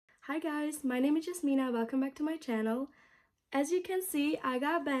Hi guys, my name is Jasmina. Welcome back to my channel. As you can see, I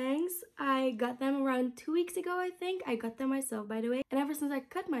got bangs. I got them around 2 weeks ago, I think. I got them myself, by the way. And ever since I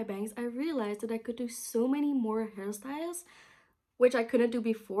cut my bangs, I realized that I could do so many more hairstyles, which I couldn't do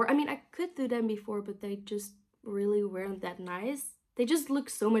before. I mean, I could do them before, but they just really weren't that nice. They just look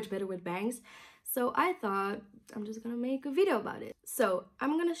so much better with bangs. So I thought I'm just gonna make a video about it. So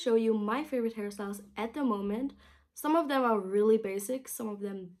I'm gonna show you my favorite hairstyles at the moment. Some of them are really basic, some of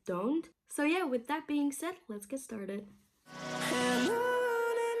them don't. So yeah, with that being said, let's get started.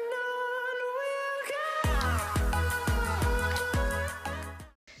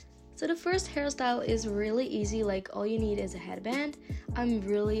 So the first hairstyle is really easy, like all you need is a headband. I'm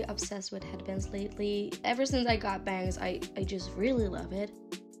really obsessed with headbands lately. Ever since I got bangs, I just really love it.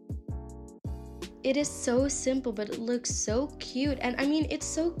 It is so simple, but it looks so cute. And I mean, it's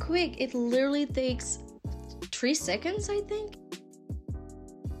so quick. It literally takes 3 seconds, I think.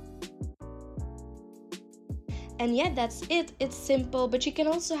 And yeah, that's it. It's simple, but you can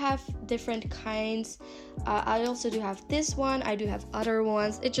also have different kinds. I also do have this one. I do have other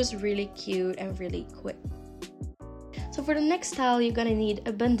ones. It's just really cute and really quick. So for the next style, you're gonna need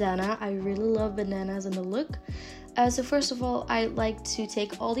a bandana. I really love bandanas and the look. So first of all, I like to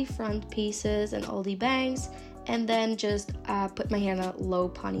take all the front pieces and all the bangs and then just put my hair in a low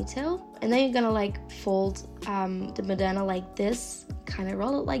ponytail. And then you're gonna like fold the bandana like this, kind of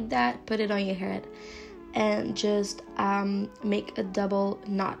roll it like that, put it on your head, and just make a double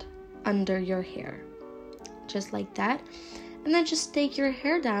knot under your hair, just like that. And then just take your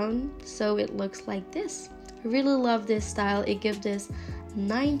hair down so it looks like this. I really love this style. It gives this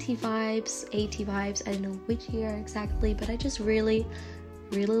 90 vibes, 80 vibes, I don't know which year exactly, but I just really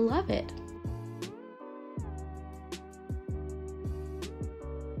love it.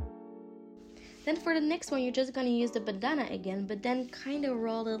 Then for the next one, you're just gonna use the bandana again, but then kind of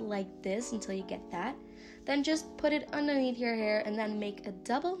roll it like this until you get that. Then just put it underneath your hair and then make a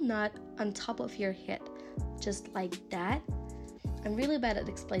double knot on top of your head, just like that. I'm really bad at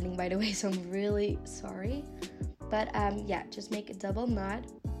explaining, by the way, so I'm really sorry. But yeah, just make a double knot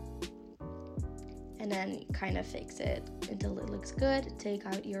and then kind of fix it until it looks good. Take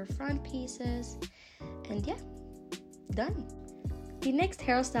out your front pieces and yeah, done. The next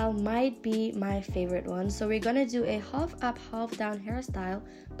hairstyle might be my favorite one. So we're gonna do a half up, half down hairstyle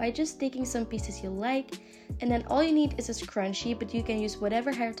by just taking some pieces you like, and then all you need is a scrunchie, but you can use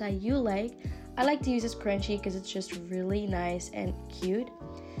whatever hair tie you like. I like to use a scrunchie because it's just really nice and cute.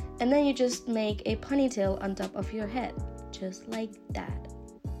 And then you just make a ponytail on top of your head, just like that.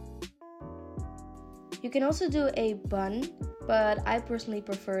 You can also do a bun, but I personally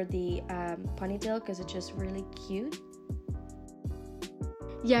prefer the ponytail because it's just really cute.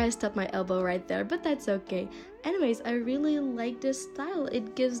 Yeah, I stubbed my elbow right there, but that's okay. Anyways, I really like this style.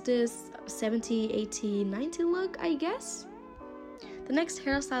 It gives this 70, 80, 90 look, I guess. The next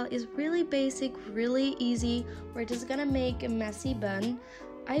hairstyle is really basic, really easy. We're just gonna make a messy bun.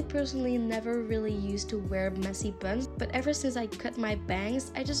 I personally never really used to wear messy buns, but ever since I cut my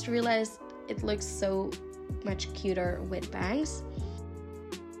bangs, I just realized it looks so much cuter with bangs.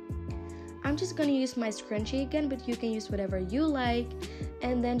 I'm just gonna use my scrunchie again, but you can use whatever you like,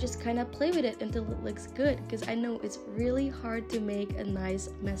 and then just kind of play with it until it looks good, because I know it's really hard to make a nice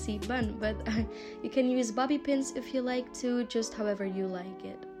messy bun, but you can use bobby pins if you like to, just however you like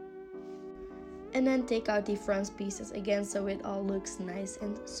it. And then take out the front pieces again so it all looks nice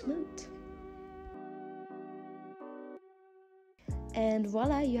and smooth. And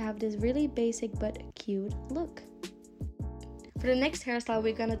voila, you have this really basic but cute look. For the next hairstyle,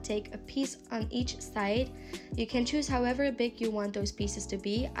 we're gonna take a piece on each side. You can choose however big you want those pieces to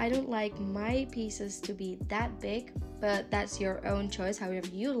be. I don't like my pieces to be that big, but that's your own choice, however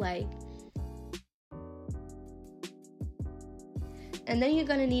you like. And then you're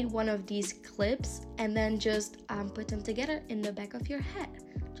gonna need one of these clips and then just put them together in the back of your head,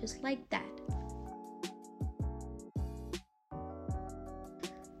 just like that.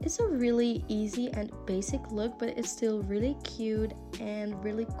 It's a really easy and basic look, but it's still really cute and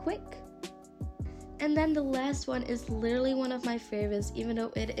really quick. And then the last one is literally one of my favorites, even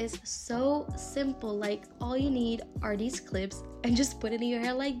though it is so simple. Like all you need are these clips and just put it in your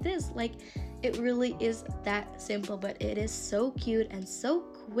hair like this. Like it really is that simple, but it is so cute and so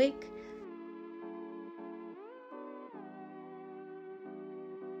quick.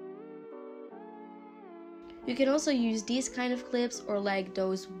 You can also use these kind of clips or like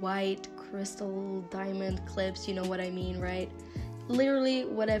those white crystal diamond clips, you know what I mean, right? Literally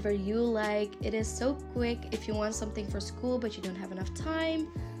whatever you like. It is so quick if you want something for school but you don't have enough time.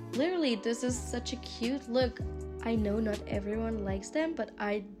 Literally, this is such a cute look. I know not everyone likes them, but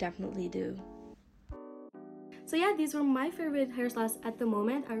I definitely do. So yeah, these were my favorite hairstyles at the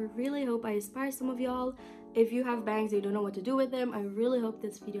moment. I really hope I inspire some of y'all. If you have bangs and you don't know what to do with them, I really hope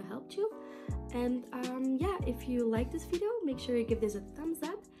this video helped you. And yeah, if you like this video, make sure you give this a thumbs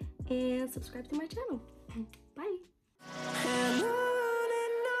up and subscribe to my channel.